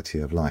quality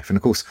of life. And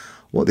of course,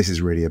 what this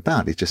is really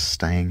about is just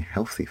staying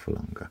healthy for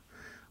longer.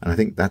 And I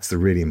think that's the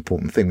really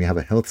important thing. We have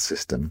a health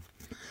system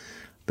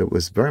that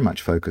was very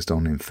much focused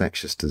on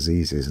infectious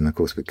diseases. And of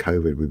course, with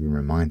COVID, we've been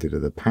reminded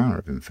of the power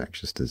of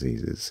infectious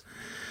diseases.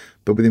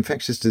 But with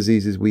infectious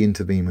diseases, we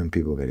intervene when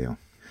people get ill.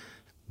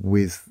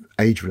 With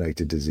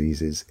age-related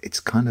diseases,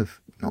 it's kind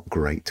of not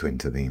great to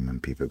intervene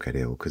when people get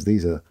ill, because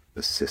these are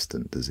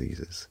persistent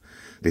diseases.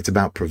 It's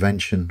about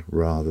prevention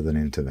rather than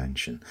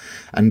intervention.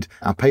 And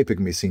our paper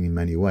can be seen in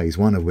many ways,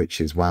 one of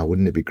which is, wow,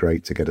 wouldn't it be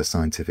great to get a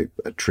scientific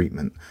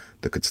treatment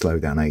that could slow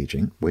down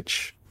aging,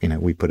 which,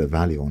 we put a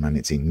value on, and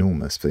it's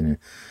enormous.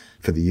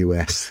 For the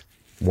US,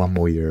 one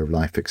more year of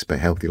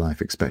healthy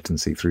life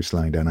expectancy through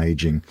slowing down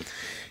aging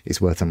is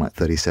worth something like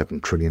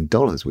 $37 trillion,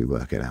 we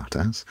work it out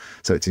as.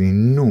 So it's an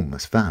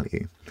enormous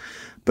value.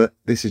 But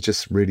this is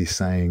just really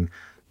saying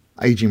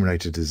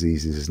aging-related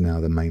diseases is now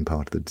the main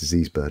part of the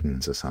disease burden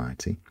in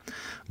society.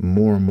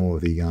 More and more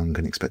of the young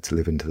can expect to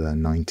live into their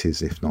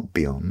 90s, if not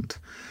beyond.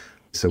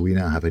 So we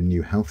now have a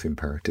new health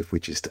imperative,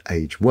 which is to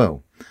age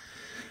well.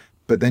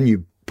 But then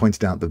you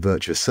pointed out the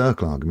virtuous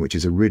circle argument, which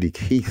is a really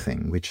key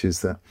thing, which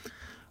is that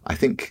I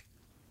think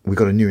we've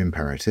got a new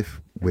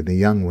imperative. When the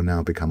young will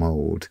now become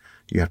old,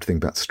 you have to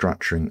think about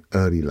structuring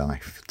early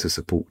life to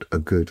support a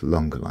good,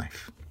 longer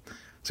life.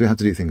 So we have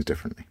to do things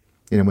differently.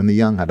 When the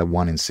young had a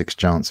 1 in 6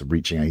 chance of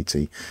reaching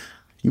 80,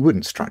 you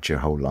wouldn't structure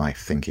your whole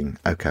life thinking,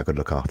 okay, I've got to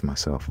look after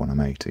myself when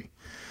I'm 80.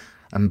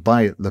 And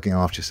by looking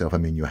after yourself, I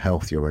mean your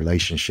health, your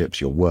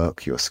relationships, your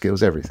work, your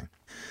skills, everything.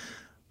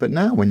 But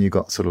now when you've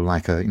got sort of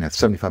like a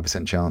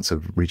 75% chance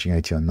of reaching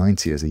 80 or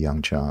 90 as a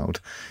young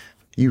child,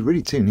 you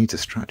really do need to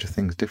structure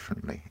things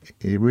differently.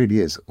 It really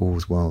is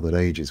all's well that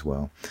ages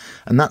well.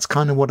 And that's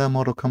kind of what our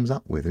model comes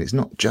up with. It's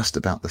not just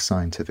about the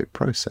scientific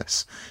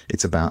process.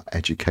 It's about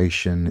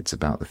education. It's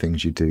about the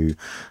things you do,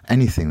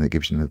 anything that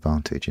gives you an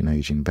advantage in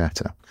aging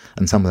better.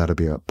 And some of that will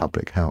be about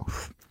public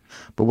health.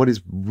 But what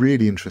is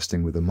really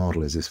interesting with the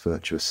model is this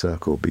virtuous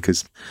circle,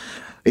 because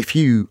if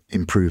you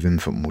improve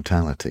infant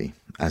mortality,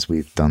 as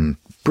we've done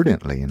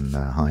brilliantly in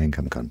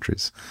high-income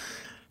countries,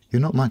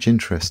 you're not much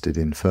interested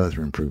in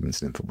further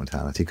improvements in infant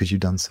mortality because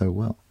you've done so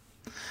well.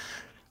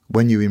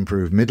 When you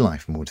improve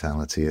midlife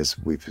mortality, as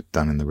we've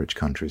done in the rich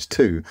countries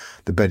too,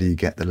 the better you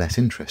get, the less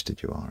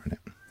interested you are in it.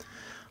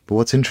 But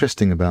what's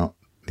interesting about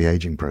the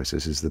aging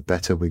process is the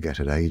better we get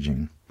at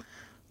aging,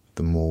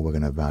 the more we're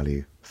going to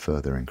value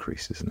further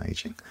increases in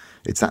aging.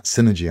 It's that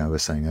synergy I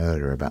was saying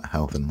earlier about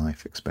health and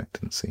life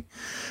expectancy.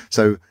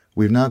 So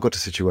we've now got a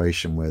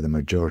situation where the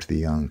majority of the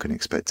young can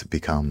expect to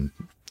become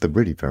the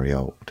really very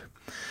old.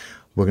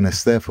 We're going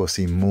to therefore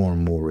see more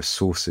and more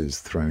resources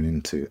thrown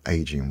into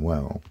aging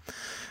well.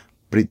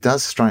 But it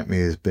does strike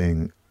me as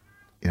being,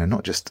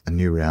 not just a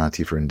new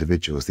reality for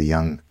individuals, the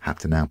young have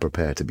to now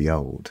prepare to be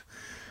old,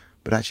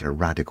 but actually a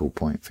radical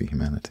point for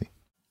humanity.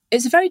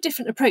 It's a very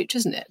different approach,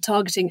 isn't it?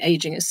 Targeting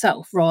aging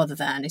itself rather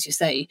than, as you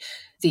say,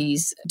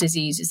 these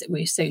diseases that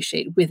we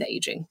associate with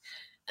aging.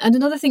 And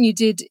another thing you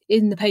did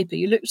in the paper,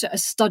 you looked at a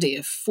study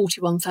of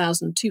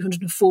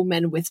 41,204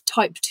 men with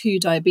type 2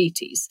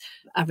 diabetes,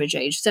 average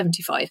age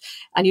 75,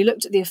 and you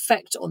looked at the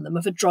effect on them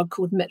of a drug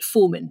called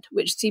metformin,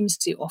 which seems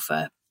to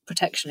offer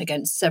protection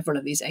against several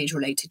of these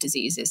age-related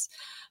diseases.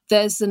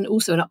 There's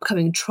also an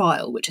upcoming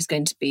trial which is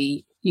going to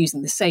be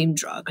using the same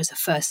drug as a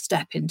first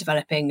step in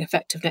developing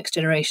effective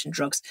next-generation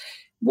drugs.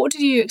 What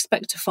did you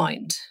expect to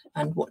find,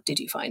 and what did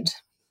you find?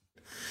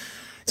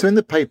 So in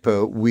the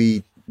paper,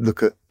 we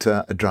look at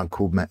a drug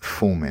called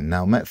metformin.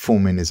 Now,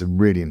 metformin is a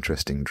really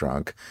interesting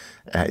drug.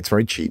 It's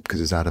very cheap because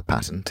it's out of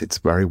patent. It's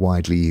very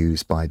widely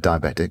used by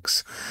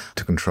diabetics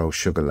to control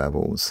sugar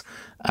levels.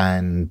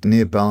 And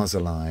near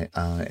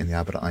Barzilai, in the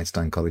Albert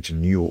Einstein College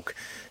in New York,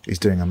 is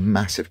doing a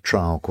massive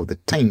trial called the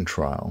TAME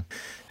trial,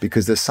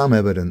 because there's some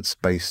evidence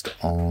based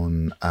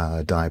on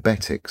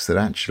diabetics that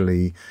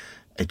actually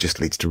it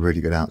just leads to really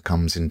good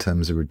outcomes in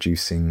terms of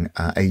reducing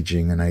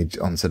aging and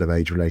onset of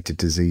age-related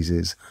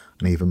diseases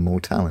and even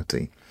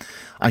mortality.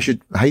 I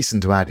should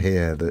hasten to add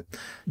here that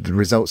the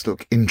results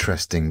look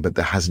interesting, but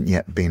there hasn't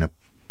yet been a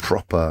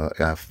proper,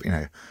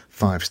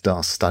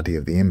 5-star study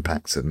of the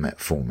impacts of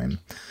metformin.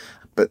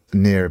 But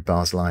near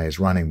Barzilai is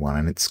running one,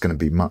 and it's going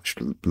to be much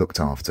looked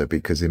after,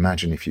 because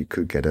imagine if you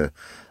could get a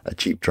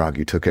cheap drug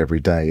you took every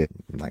day,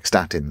 like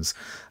statins,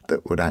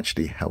 that would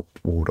actually help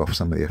ward off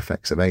some of the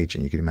effects of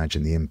aging. You can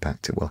imagine the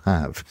impact it will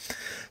have.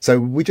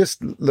 So we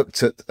just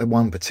looked at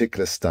one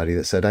particular study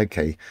that said,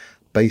 okay,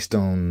 based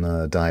on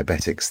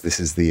diabetics, this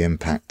is the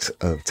impact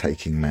of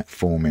taking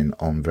metformin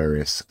on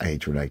various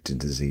age-related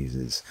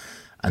diseases.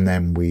 And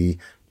then we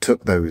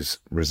took those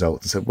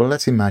results and said, well,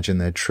 let's imagine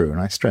they're true.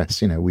 And I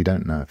stress, we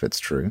don't know if it's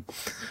true.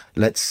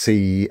 Let's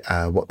see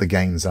what the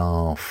gains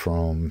are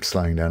from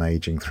slowing down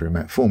aging through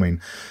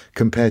metformin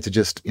compared to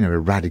just,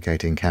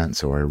 eradicating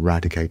cancer or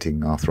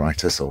eradicating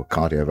arthritis or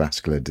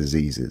cardiovascular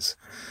diseases.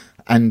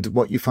 And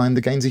what you find,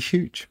 the gains are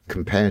huge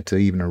compared to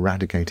even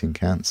eradicating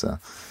cancer.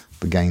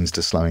 The gains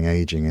to slowing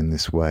aging in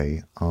this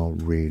way are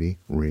really,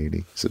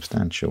 really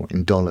substantial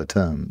in dollar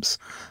terms.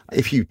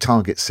 If you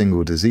target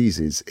single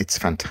diseases, it's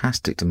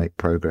fantastic to make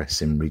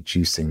progress in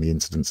reducing the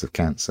incidence of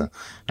cancer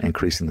and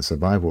increasing the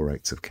survival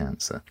rates of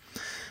cancer.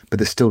 But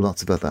there's still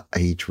lots of other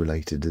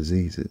age-related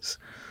diseases.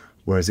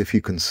 Whereas if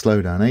you can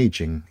slow down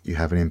aging, you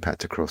have an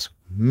impact across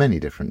many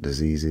different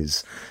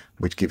diseases,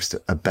 which gives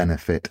a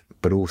benefit,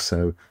 but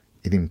also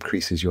it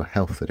increases your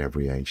health at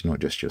every age, not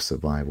just your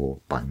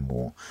survival by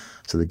more.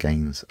 So the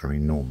gains are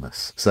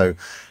enormous. So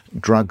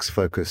drugs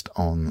focused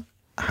on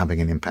having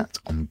an impact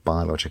on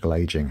biological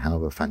aging,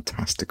 however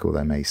fantastical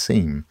they may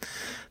seem,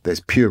 there's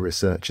pure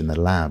research in the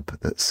lab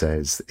that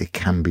says it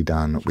can be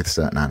done with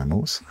certain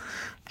animals.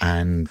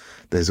 And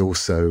there's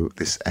also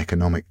this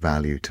economic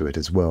value to it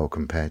as well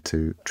compared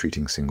to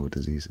treating single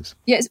diseases.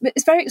 Yeah,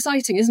 it's very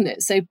exciting, isn't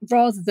it? So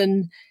rather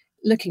than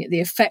looking at the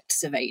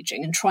effects of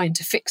aging and trying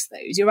to fix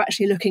those, you're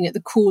actually looking at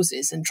the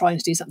causes and trying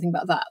to do something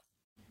about that.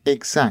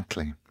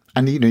 Exactly.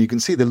 And, you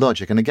can see the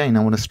logic. And again, I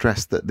want to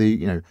stress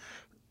that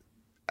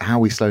how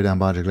we slow down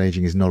biological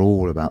aging is not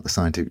all about the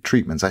scientific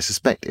treatments. I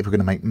suspect if we're going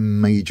to make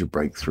major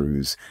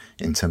breakthroughs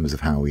in terms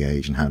of how we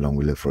age and how long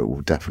we live for, it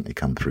will definitely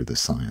come through the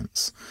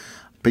science.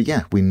 But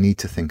yeah, we need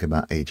to think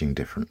about aging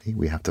differently.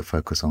 We have to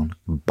focus on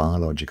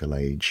biological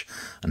age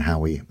and how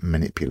we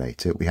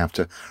manipulate it. We have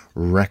to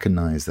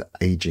recognize that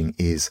aging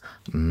is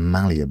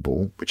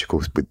malleable, which of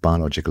course with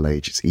biological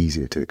age it's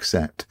easier to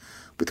accept.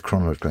 With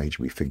chronological age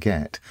we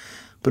forget.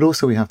 But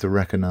also we have to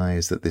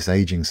recognize that this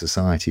aging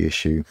society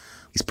issue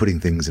is putting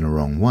things in a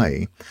wrong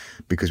way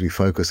because we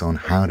focus on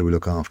how do we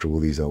look after all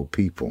these old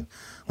people.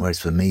 Whereas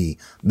for me,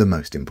 the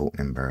most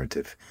important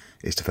imperative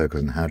is to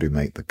focus on how do we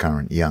make the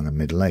current young and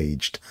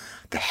middle-aged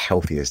the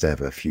healthiest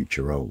ever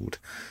future old.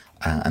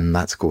 And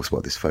that's, of course,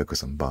 what this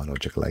focus on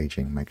biological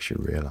aging makes you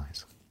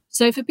realise.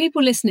 So for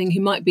people listening who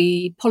might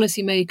be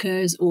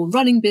policymakers or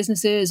running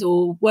businesses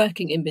or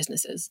working in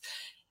businesses,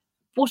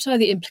 what are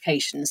the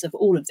implications of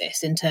all of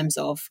this in terms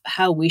of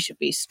how we should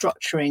be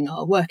structuring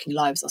our working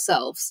lives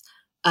ourselves,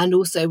 and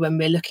also when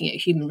we're looking at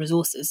human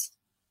resources?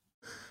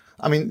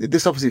 I mean,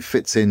 this obviously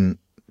fits in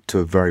to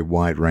a very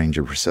wide range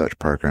of research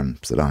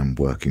programs that I'm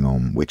working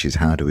on, which is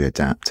how do we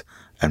adapt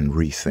and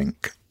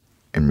rethink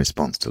in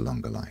response to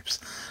longer lives.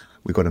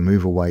 We've got to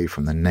move away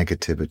from the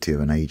negativity of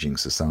an aging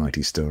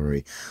society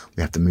story.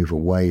 We have to move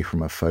away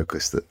from a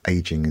focus that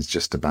aging is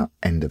just about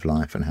end of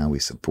life and how we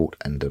support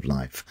end of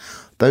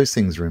life. Those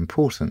things are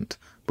important,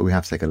 but we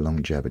have to take a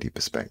longevity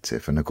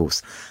perspective. And of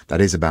course,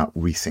 that is about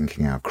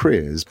rethinking our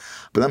careers.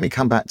 But let me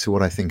come back to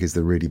what I think is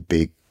the really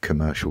big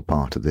commercial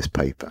part of this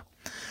paper.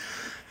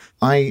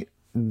 I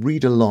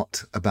read a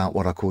lot about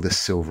what I call the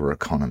silver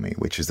economy,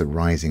 which is the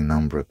rising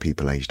number of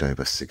people aged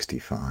over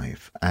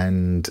 65.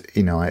 And,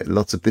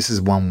 this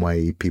is one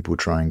way people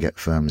try and get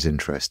firms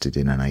interested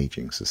in an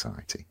aging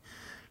society.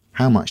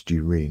 How much do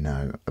you really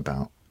know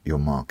about your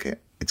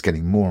market? It's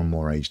getting more and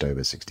more aged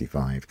over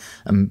 65,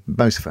 and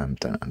most firms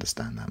don't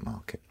understand that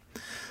market.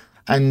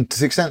 And to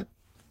the extent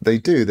they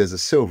do, there's a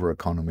silver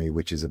economy,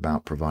 which is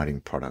about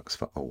providing products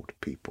for old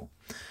people.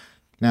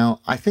 Now,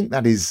 I think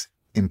that is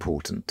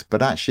important.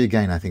 But actually,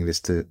 again, I think it is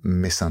to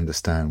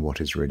misunderstand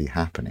what is really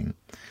happening,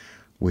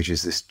 which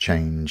is this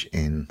change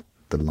in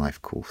the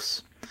life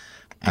course.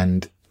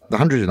 And the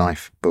 100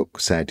 Life book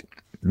said,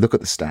 look at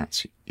the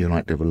stats. You're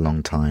likely to live a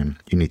long time.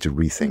 You need to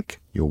rethink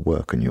your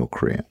work and your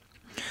career.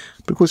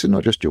 But of course, it's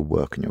not just your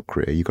work and your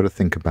career. You've got to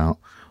think about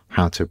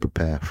how to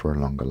prepare for a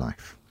longer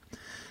life.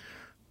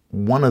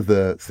 One of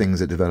the things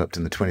that developed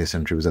in the 20th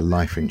century was a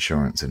life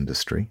insurance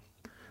industry,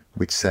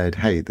 which said,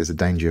 hey, there's a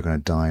danger you're going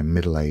to die in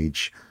middle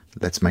age.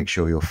 Let's make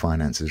sure your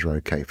finances are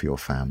okay for your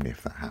family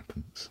if that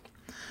happens.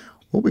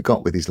 What we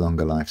got with these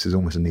longer lives is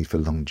almost a need for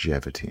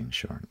longevity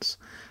insurance.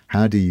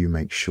 How do you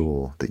make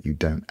sure that you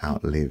don't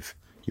outlive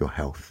your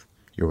health,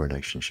 your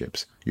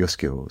relationships, your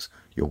skills,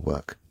 your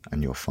work,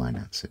 and your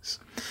finances?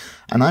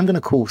 And I'm going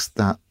to call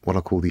that what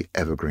I call the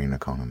evergreen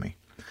economy.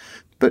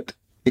 But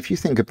if you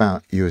think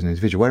about you as an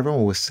individual, what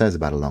everyone always says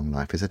about a long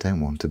life is I don't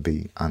want to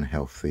be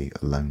unhealthy,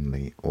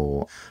 lonely,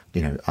 or,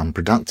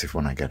 unproductive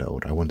when I get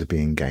older. I want to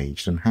be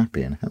engaged and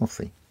happy and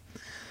healthy.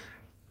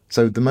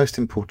 So the most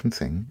important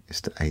thing is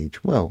to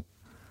age well.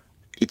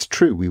 It's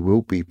true, we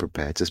will be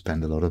prepared to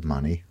spend a lot of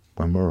money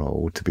when we're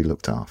old to be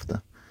looked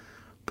after,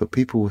 but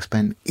people will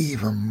spend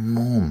even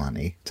more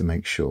money to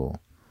make sure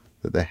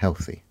that they're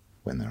healthy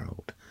when they're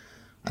old.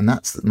 And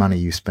that's the money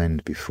you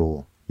spend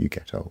before you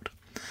get old.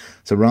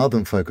 So rather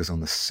than focus on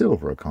the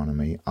silver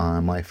economy,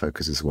 my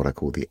focus is what I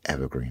call the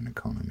evergreen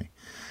economy.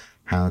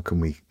 How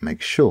can we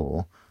make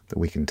sure that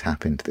we can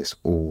tap into this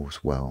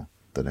all's well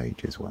that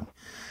ages well?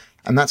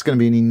 And that's going to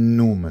be an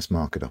enormous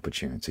market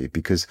opportunity,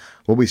 because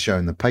what we show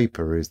in the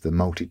paper is the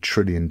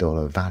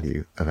multi-trillion-dollar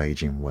value of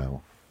aging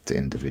well to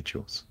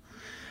individuals.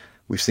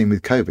 We've seen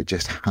with COVID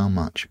just how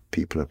much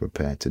people are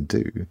prepared to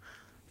do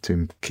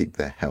to keep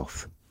their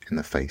health in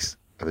the face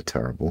of a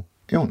terrible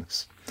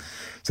illness.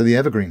 So the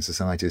Evergreen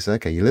Society says,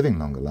 okay, you're living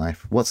longer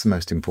life. What's the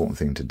most important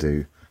thing to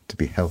do to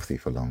be healthy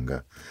for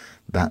longer?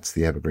 That's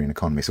the evergreen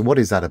economy. So what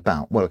is that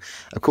about? Well,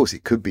 of course,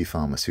 it could be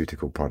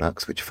pharmaceutical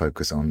products which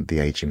focus on the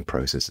aging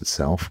process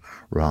itself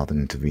rather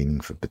than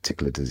intervening for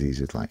particular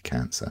diseases like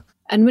cancer.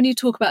 And when you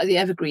talk about the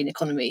evergreen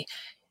economy,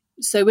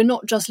 so we're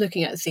not just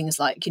looking at things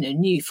like,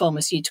 new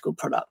pharmaceutical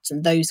products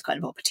and those kind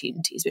of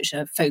opportunities which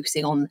are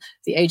focusing on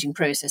the aging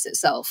process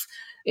itself.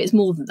 It's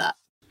more than that.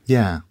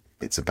 Yeah.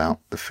 It's about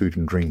the food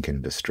and drink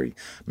industry,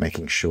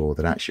 making sure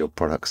that actually your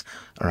products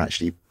are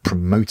actually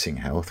promoting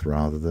health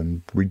rather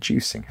than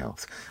reducing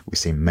health. We've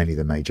seen many of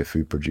the major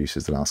food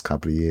producers the last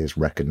couple of years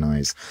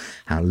recognise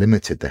how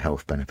limited the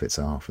health benefits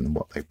are from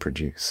what they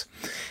produce.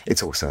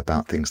 It's also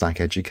about things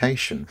like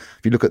education.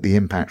 If you look at the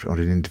impact on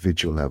an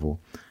individual level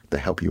that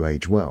help you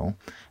age well,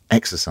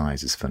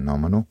 exercise is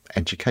phenomenal,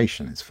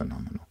 education is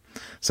phenomenal.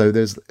 So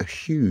there's a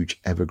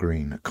huge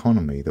evergreen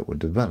economy that will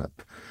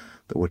develop,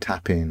 that will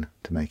tap in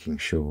to making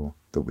sure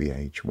that we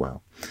age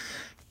well.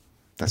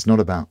 That's not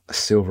about a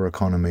silver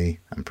economy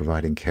and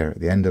providing care at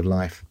the end of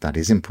life. That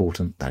is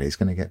important. That is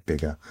going to get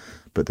bigger.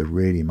 But the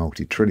really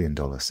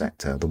multi-trillion-dollar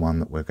sector, the one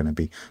that we're going to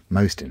be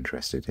most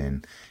interested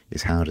in,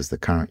 is how does the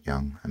current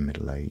young and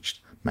middle-aged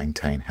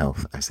maintain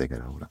health as they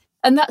get older?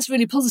 And that's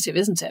really positive,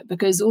 isn't it?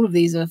 Because all of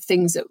these are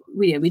things that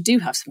we do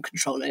have some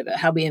control over,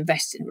 how we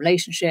invest in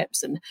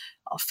relationships and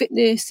our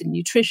fitness and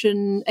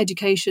nutrition,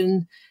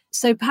 education.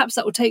 So perhaps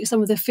that will take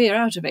some of the fear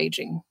out of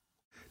ageing.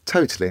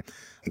 Totally.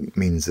 It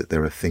means that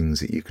there are things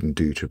that you can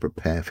do to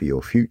prepare for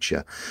your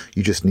future.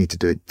 You just need to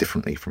do it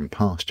differently from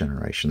past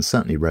generations.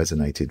 Certainly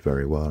resonated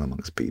very well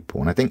amongst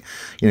people. And I think,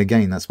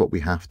 again, that's what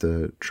we have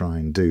to try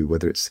and do,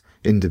 whether it's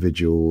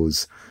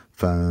individuals,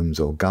 firms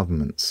or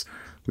governments.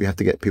 We have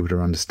to get people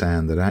to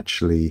understand that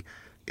actually,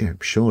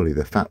 surely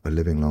the fact we're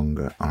living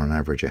longer, on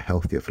average, are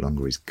healthier for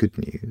longer is good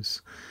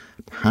news.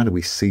 How do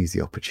we seize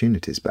the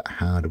opportunities, but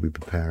how do we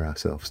prepare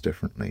ourselves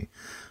differently?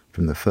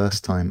 From the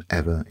first time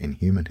ever in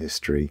human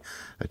history,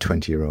 a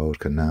 20-year-old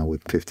can now,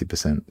 with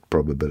 50%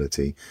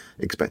 probability,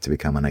 expect to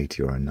become an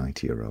 80 or a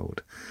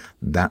 90-year-old.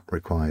 That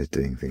requires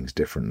doing things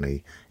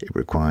differently. It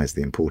requires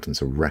the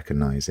importance of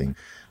recognising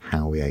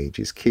how we age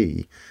is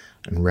key,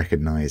 and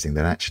recognising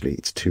that actually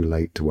it's too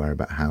late to worry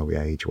about how we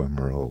age when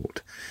we're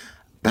old.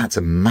 That's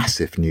a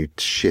massive new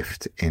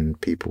shift in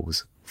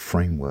people's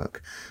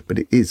framework, but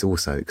it is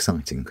also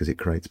exciting because it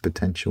creates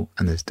potential,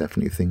 and there's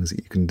definitely things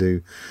that you can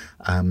do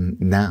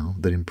now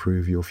that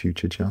improve your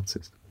future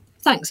chances.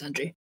 Thanks,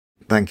 Andrew.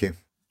 Thank you.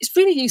 It's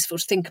really useful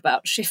to think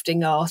about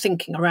shifting our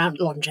thinking around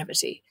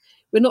longevity.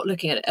 We're not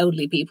looking at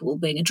elderly people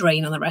being a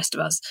drain on the rest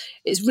of us.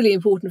 It's really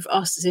important for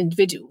us as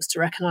individuals to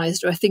recognise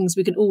there are things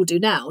we can all do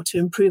now to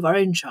improve our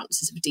own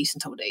chances of a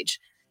decent old age,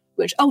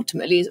 which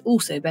ultimately is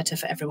also better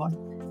for everyone.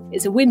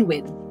 It's a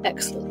win-win.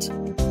 Excellent.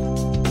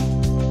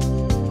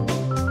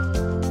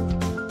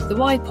 The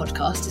Why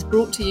podcast is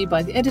brought to you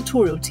by the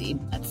editorial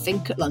team at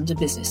Think at London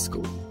Business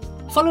School.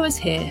 Follow us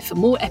here for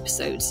more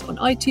episodes on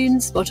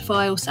iTunes,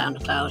 Spotify or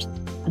SoundCloud.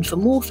 And for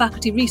more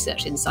faculty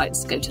research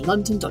insights, go to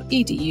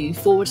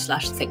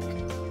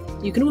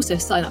london.edu/think. You can also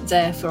sign up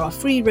there for our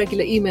free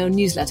regular email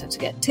newsletter to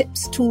get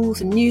tips,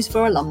 tools and news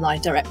for alumni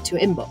direct to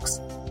your inbox.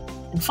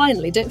 And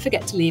finally, don't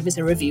forget to leave us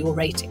a review or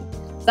rating.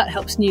 That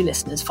helps new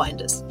listeners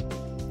find us.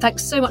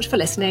 Thanks so much for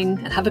listening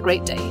and have a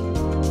great day.